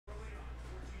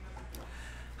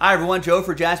Hi everyone, Joe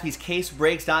for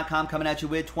JaspysCaseBreaks.com coming at you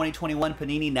with 2021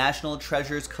 Panini National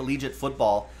Treasures Collegiate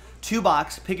Football.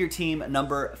 2-box, pick your team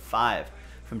number 5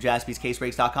 from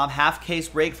JaspysCaseBreaks.com. Half case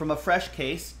break from a fresh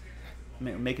case.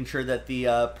 Making sure that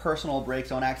the personal breaks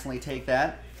don't accidentally take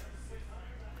that.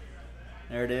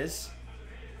 There it is.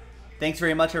 Thanks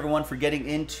very much everyone for getting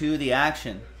into the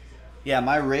action. Yeah,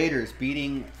 my Raiders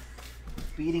beating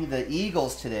the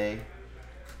Eagles today.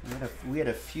 We had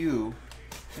a few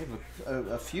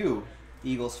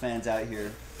Eagles fans out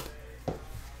here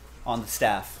on the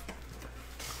staff.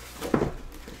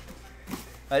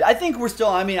 I think we're still,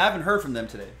 I haven't heard from them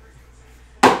today.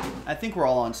 I think we're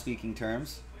all on speaking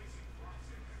terms.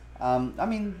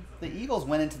 The Eagles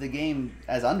went into the game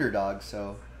as underdogs,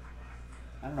 so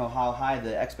I don't know how high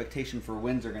the expectation for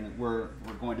wins were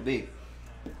going to be.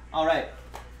 All right.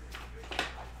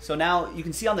 So now you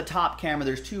can see on the top camera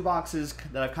there's 2 boxes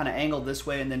that I've kind of angled this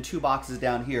way and then 2 boxes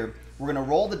down here. We're going to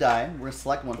roll the die. We're going to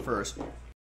select one first.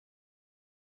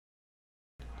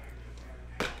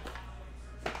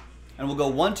 And we'll go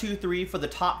 1, 2, 3 for the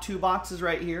top 2 boxes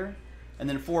right here, and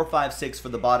then 4, 5, 6 for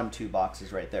the bottom 2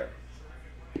 boxes right there.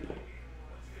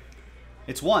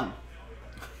 It's 1.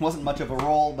 Wasn't much of a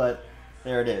roll, but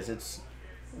there it is. It's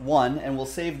 1, and we'll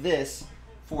save this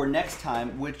for next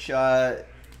time, which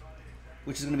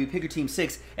is going to be Pick Your Team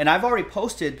 6. And I've already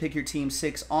posted Pick Your Team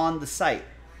 6 on the site.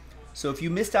 So if you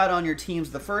missed out on your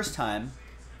teams the first time,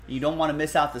 you don't want to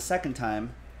miss out the second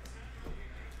time,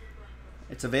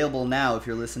 it's available now if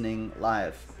you're listening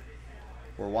live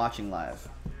or watching live.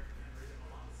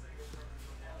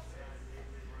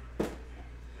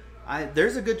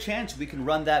 There's a good chance we can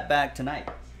run that back tonight.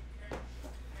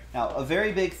 Now, a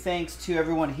very big thanks to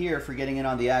everyone here for getting in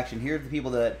on the action. Here are the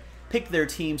people that picked their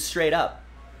teams straight up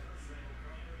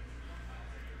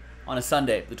on a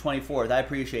Sunday, the 24th. I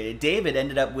appreciate it. David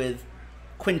ended up with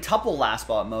quintuple last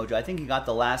spot mojo. I think he got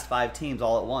the last 5 teams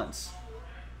all at once.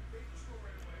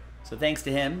 So thanks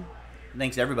to him.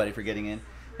 Thanks to everybody for getting in.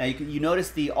 Now you notice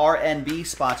the RNB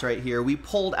spots right here. We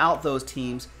pulled out those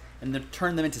teams and then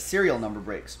turned them into serial number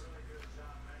breaks.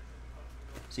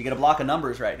 So you get a block of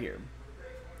numbers right here.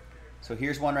 So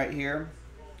here's one right here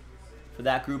for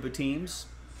that group of teams.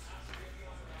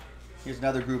 Here's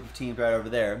another group of teams right over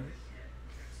there.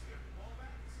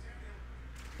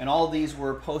 And all of these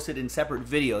were posted in separate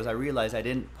videos. I realized I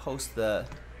didn't post the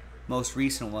most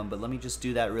recent one, but let me just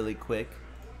do that really quick.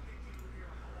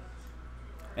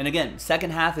 And again, second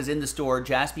half is in the store,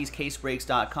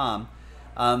 JaspysCaseBreaks.com.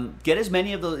 Get as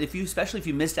many of those, especially if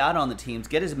you missed out on the teams,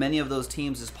 get as many of those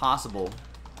teams as possible.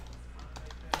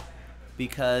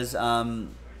 Because we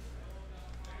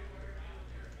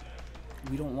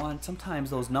don't want,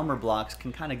 sometimes those number blocks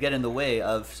can kind of get in the way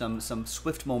of some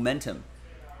swift momentum.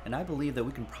 And I believe that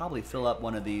we can probably fill up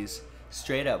one of these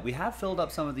straight up. We have filled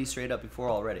up some of these straight up before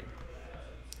already.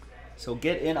 So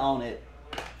get in on it.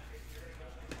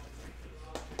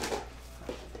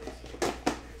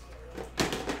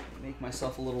 Make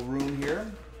myself a little room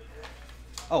here.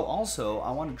 Oh, also,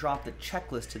 I want to drop the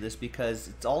checklist to this because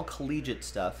it's all collegiate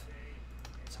stuff.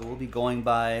 So we'll be going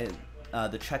by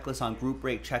the checklist on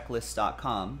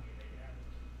groupbreakchecklist.com.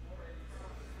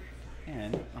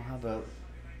 And I'll have a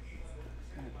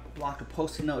block of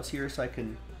post-it notes here so I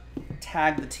can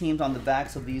tag the teams on the back,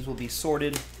 so these will be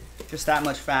sorted just that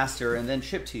much faster and then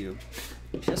shipped to you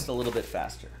just a little bit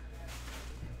faster.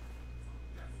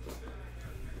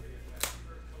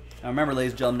 Now remember,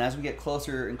 ladies and gentlemen, as we get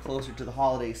closer and closer to the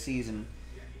holiday season,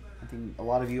 I think a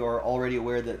lot of you are already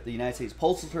aware that the United States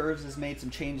Postal Service has made some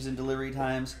changes in delivery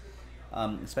times,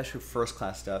 especially for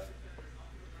first-class stuff.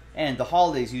 And the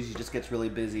holidays usually just gets really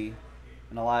busy.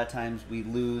 And a lot of times we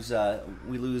lose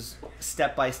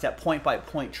step-by-step,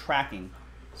 point-by-point tracking.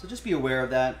 So just be aware of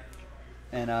that,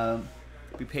 and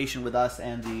be patient with us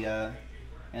and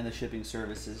the shipping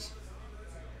services.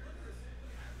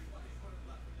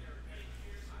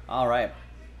 All right.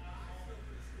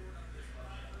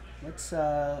 Let's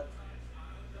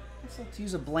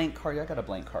use a blank card. I got a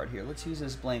blank card here. Let's use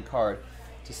this blank card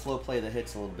to slow play the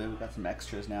hits a little bit. We've got some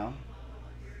extras now.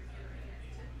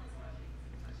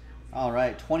 All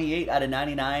right, 28 out of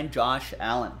 99, Josh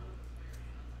Allen.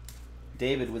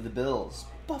 David with the Bills.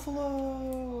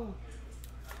 Buffalo!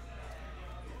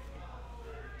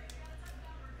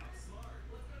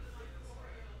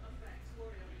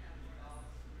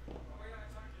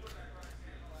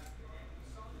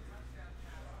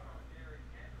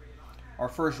 Our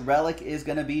first relic is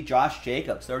going to be Josh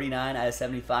Jacobs, 39 out of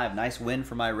 75. Nice win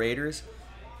for my Raiders.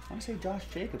 I want to say Josh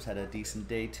Jacobs had a decent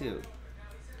day too.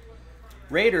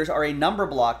 Raiders are a number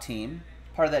block team,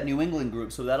 part of that New England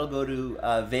group, so that'll go to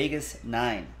Vegas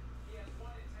 9.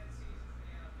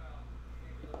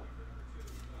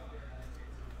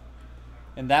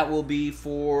 And that will be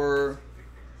for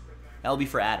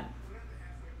Adam.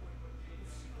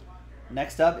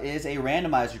 Next up is a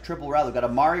randomizer triple route. We've got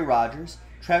Amari Rogers,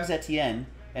 Travis Etienne,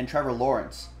 and Trevor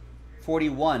Lawrence.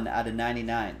 41 out of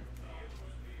 99.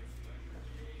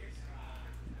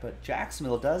 But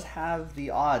Jacksonville does have the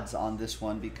odds on this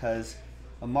one because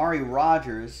Amari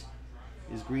Rogers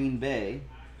is Green Bay,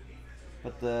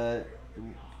 but the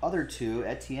other two,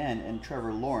 Etienne and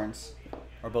Trevor Lawrence,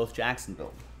 are both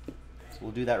Jacksonville. So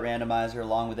we'll do that randomizer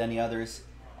along with any others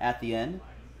at the end.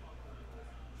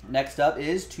 Next up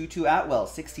is Tutu Atwell,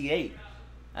 68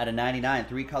 out of 99,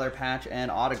 3-color patch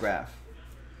and autograph.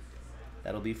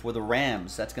 That'll be for the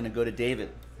Rams. That's going to go to David,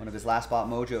 one of his Last Spot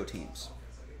Mojo teams.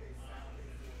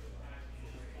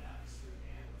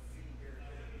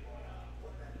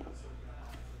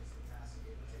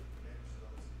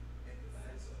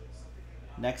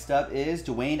 Next up is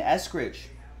Dwayne Eskridge,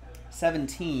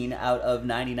 17 out of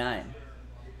 99.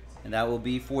 And that will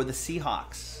be for the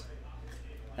Seahawks.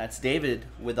 That's David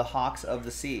with the Hawks of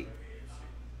the Sea.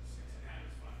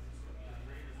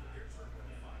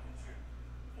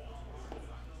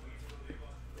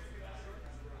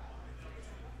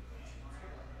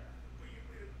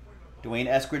 Dwayne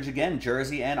Eskridge again,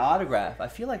 jersey and autograph. I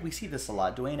feel like we see this a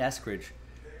lot. Dwayne Eskridge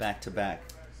back to back.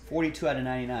 42 out of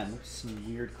 99. Which is some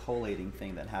weird collating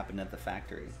thing that happened at the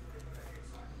factory.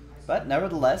 But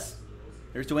nevertheless,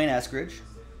 there's Dwayne Eskridge.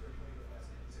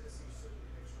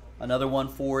 Another one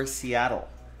for Seattle.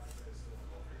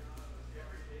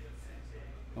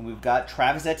 And we've got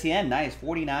Travis Etienne. Nice.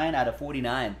 49 out of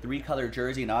 49. 3-color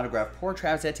jersey and autograph. Poor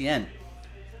Travis Etienne.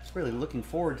 Just really looking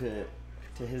forward to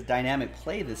his dynamic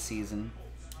play this season.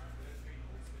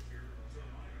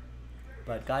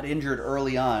 But got injured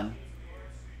early on.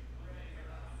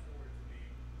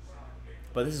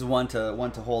 But this is one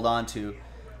to hold on to.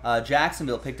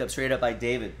 Jacksonville picked up straight up by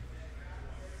David.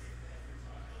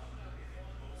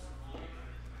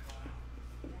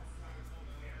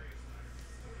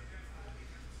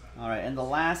 All right, and the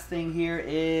last thing here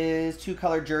is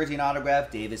 2-color jersey and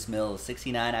autograph, Davis Mills,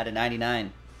 69 out of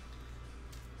 99.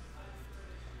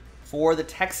 For the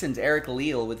Texans, Eric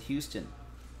Leal with Houston.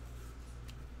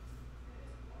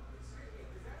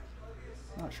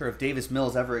 Not sure if Davis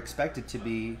Mills ever expected to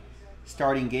be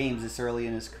starting games this early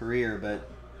in his career, but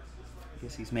I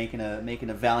guess he's making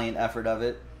a valiant effort of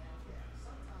it.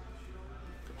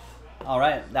 All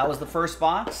right, that was the first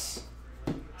box.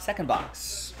 Second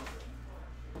box.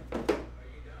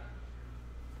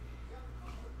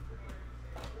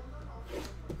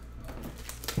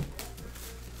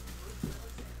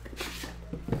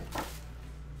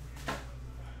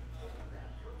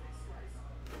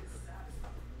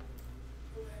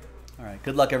 All right,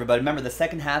 good luck, everybody. Remember, the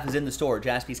second half is in the store,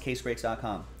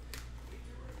 jaspyscasebreaks.com.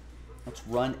 Let's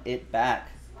run it back.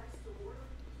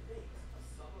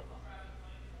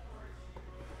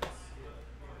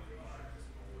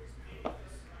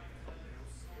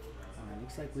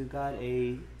 Looks like we've got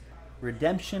a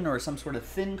redemption or some sort of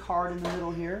thin card in the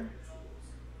middle here.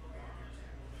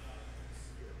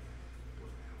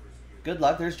 Good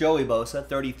luck. There's Joey Bosa,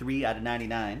 33 out of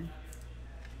 99.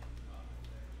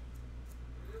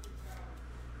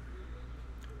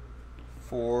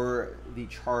 For the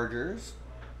Chargers,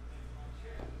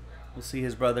 we'll see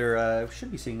his brother,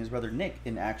 should be seeing his brother Nick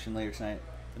in action later tonight.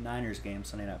 The Niners game,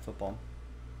 Sunday Night Football.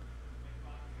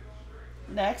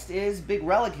 Next is big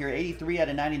relic here, 83 out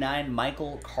of 99,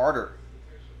 Michael Carter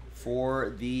for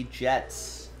the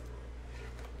Jets.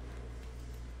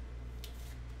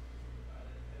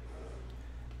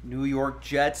 New York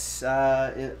Jets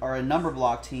are a number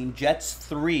block team. Jets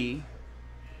 3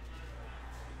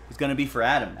 is going to be for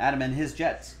Adam. Adam and his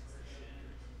Jets.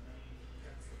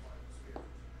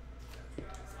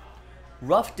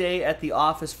 Rough day at the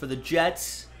office for the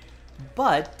Jets,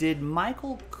 but did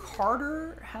Michael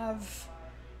Carter have...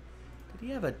 Did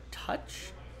he have a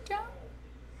touchdown?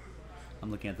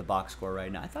 I'm looking at the box score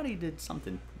right now. I thought he did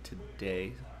something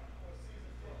today.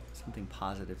 Something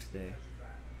positive today.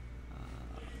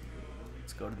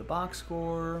 Let's go to the box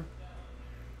score.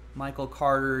 Michael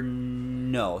Carter,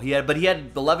 no. He had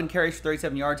 11 carries for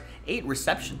 37 yards, 8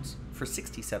 receptions for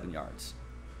 67 yards.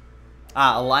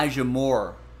 Elijah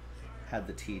Moore had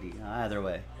the TD. Either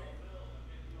way.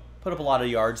 Put up a lot of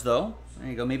yards, though. There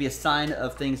you go. Maybe a sign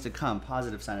of things to come.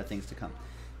 Positive sign of things to come.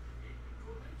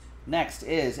 Next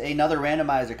is another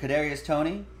randomizer. Kadarius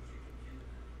Toney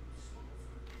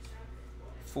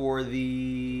for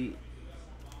the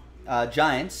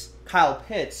Giants. Kyle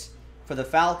Pitts for the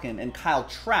Falcon. And Kyle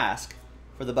Trask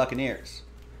for the Buccaneers.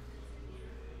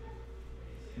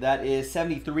 That is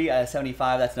 73 out of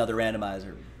 75. That's another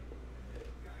randomizer.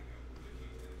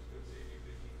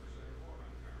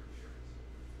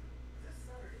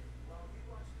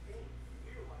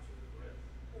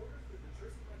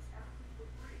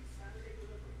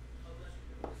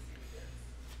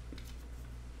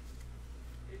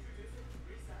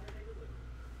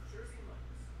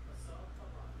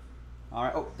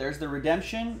 There's the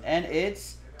redemption, and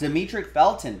it's Demetric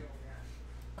Felton.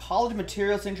 College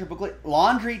material signature booklet,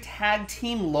 laundry tag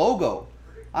team logo.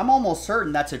 I'm almost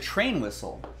certain that's a train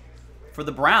whistle for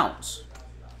the Browns.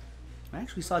 I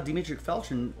actually saw Demetric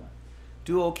Felton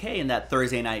do okay in that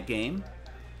Thursday night game.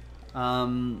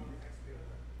 Let's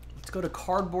go to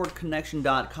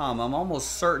cardboardconnection.com. I'm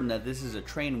almost certain that this is a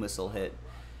train whistle hit.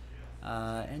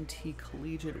 NT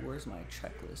Collegiate, where's my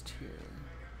checklist here?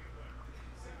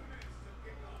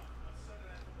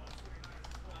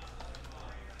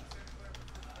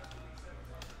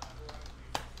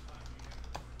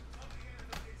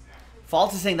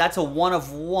 Fault is saying that's a 1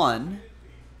 of 1.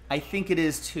 I think it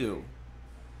is too.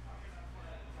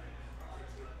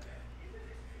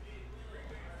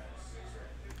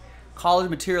 College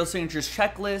material signatures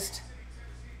checklist.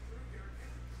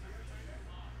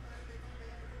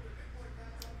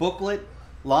 Booklet,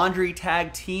 laundry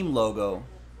tag team logo.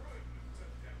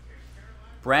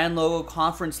 Brand logo,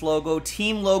 conference logo,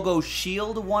 team logo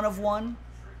shield 1 of 1.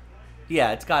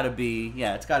 Yeah, it's gotta be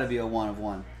a 1 of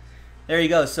 1. There you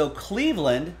go. So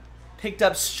Cleveland picked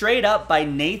up straight up by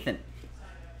Nathan.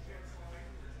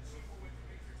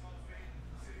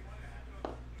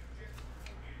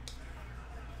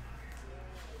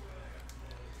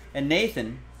 And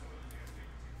Nathan,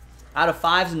 out of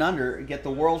 5s and under, get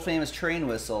the world famous train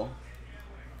whistle.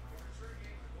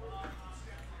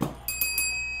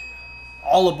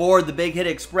 All aboard the Big Hit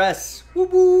Express.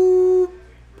 Whoop whoop.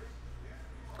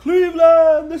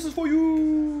 Cleveland, this is for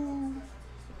you.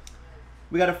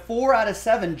 We got a 4 out of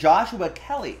 7, Joshua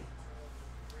Kelly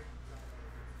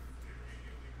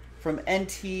from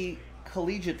NT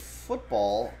Collegiate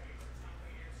Football.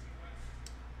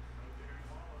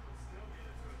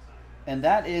 And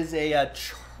that is a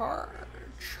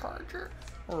Charger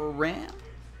or a Ram.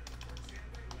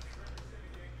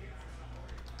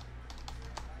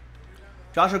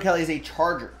 Joshua Kelly is a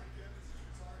Charger.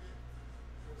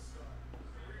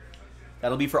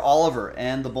 That'll be for Oliver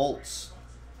and the Bolts.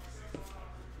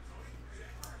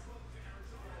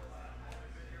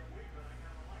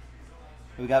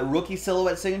 We got rookie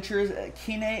silhouette signatures,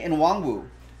 Kine and Nwangwu.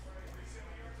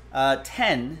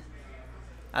 10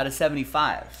 out of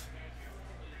 75.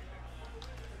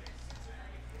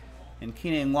 And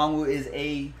Kine Nwangwu is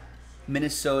a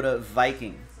Minnesota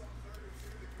Viking.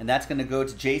 And that's going to go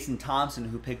to Jason Thompson,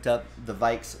 who picked up the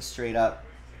Vikes straight up.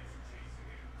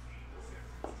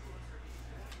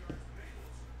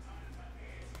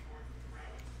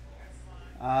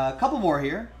 A couple more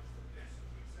here.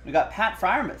 We got Pat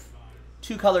Freiermuth.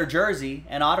 2-color jersey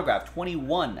and autograph,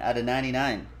 21 out of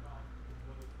 99.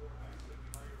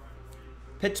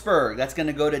 Pittsburgh, that's going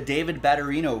to go to David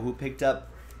Batterino, who picked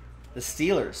up the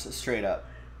Steelers straight up.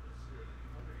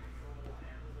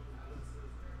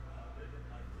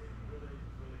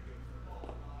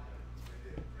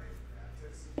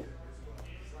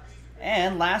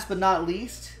 And last but not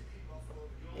least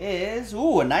is,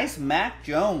 a nice Mac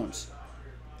Jones.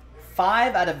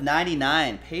 5 out of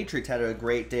 99. Patriots had a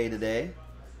great day today.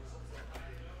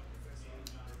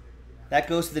 That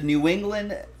goes to the New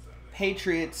England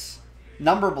Patriots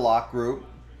number block group.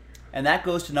 And that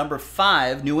goes to number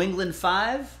 5, New England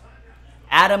 5,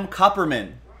 Adam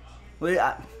Kupperman.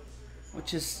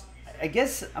 Which is, I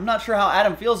guess, I'm not sure how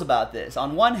Adam feels about this.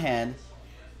 On one hand,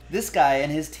 this guy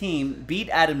and his team beat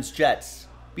Adam's Jets,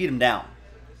 beat him down.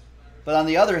 But on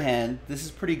the other hand, this is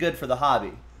pretty good for the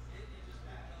hobby.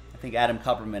 I think Adam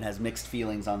Kupperman has mixed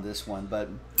feelings on this one, but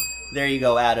there you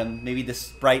go, Adam. Maybe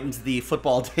this brightens the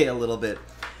football day a little bit.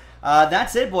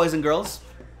 That's it, boys and girls.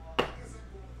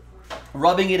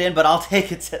 Rubbing it in, but I'll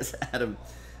take it, says Adam.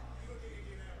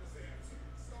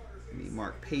 Let me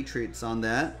mark Patriots on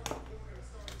that.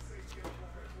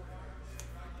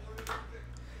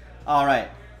 All right.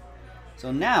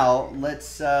 So now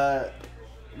let's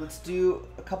do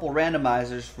a couple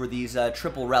randomizers for these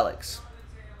triple relics.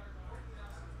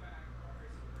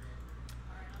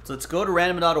 So let's go to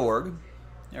random.org.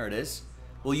 There it is.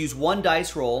 We'll use one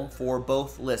dice roll for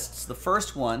both lists. The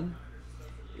first one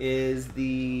is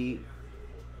the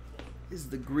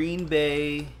Green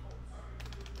Bay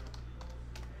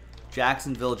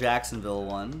Jacksonville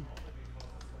one.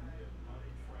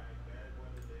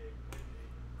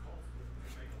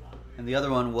 And the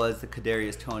other one was the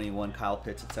Kadarius Toney one, Kyle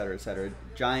Pitts, etc., etc.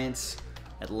 Giants,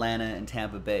 Atlanta, and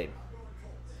Tampa Bay.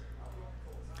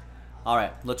 All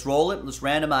right, let's roll it. Let's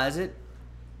randomize it.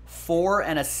 4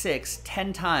 and a 6,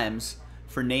 10 times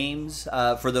for names,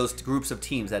 for those groups of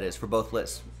teams, that is, for both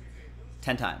lists.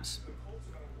 10 times.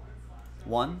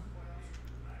 1,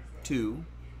 2,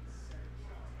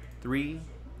 3,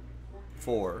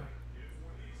 4,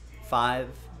 5,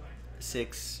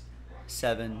 6,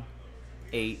 7,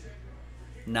 8,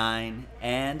 9,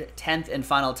 and 10th and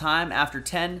final time. After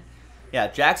 10, yeah,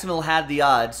 Jacksonville had the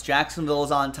odds. Jacksonville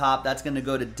is on top. That's going to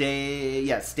go to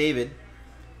David.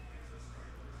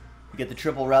 You get the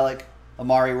triple relic.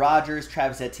 Amari Rogers,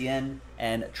 Travis Etienne,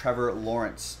 and Trevor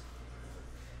Lawrence.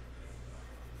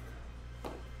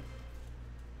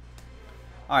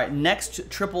 All right, next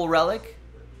triple relic.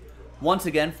 Once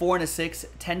again, 4 and a 6,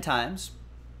 10 times.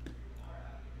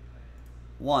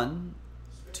 1,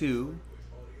 2,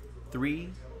 3,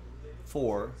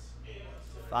 4,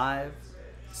 5,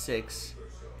 6,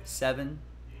 7,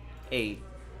 8,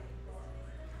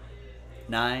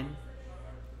 9,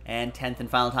 and 10th and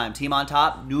final time. Team on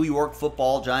top, New York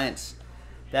Football Giants.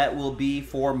 That will be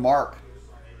for Mark.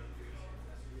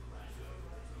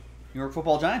 New York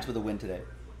Football Giants with a win today.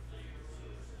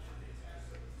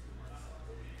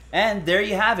 And there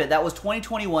you have it. That was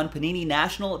 2021 Panini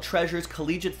National Treasures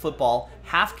Collegiate Football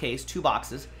half case, 2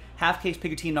 boxes. Half case, pick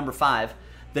your team number 5.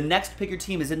 The next pick your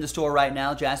team is in the store right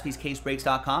now,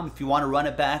 jaspyscasebreaks.com. If you want to run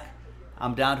it back,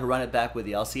 I'm down to run it back with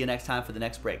you. I'll see you next time for the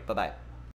next break. Bye-bye.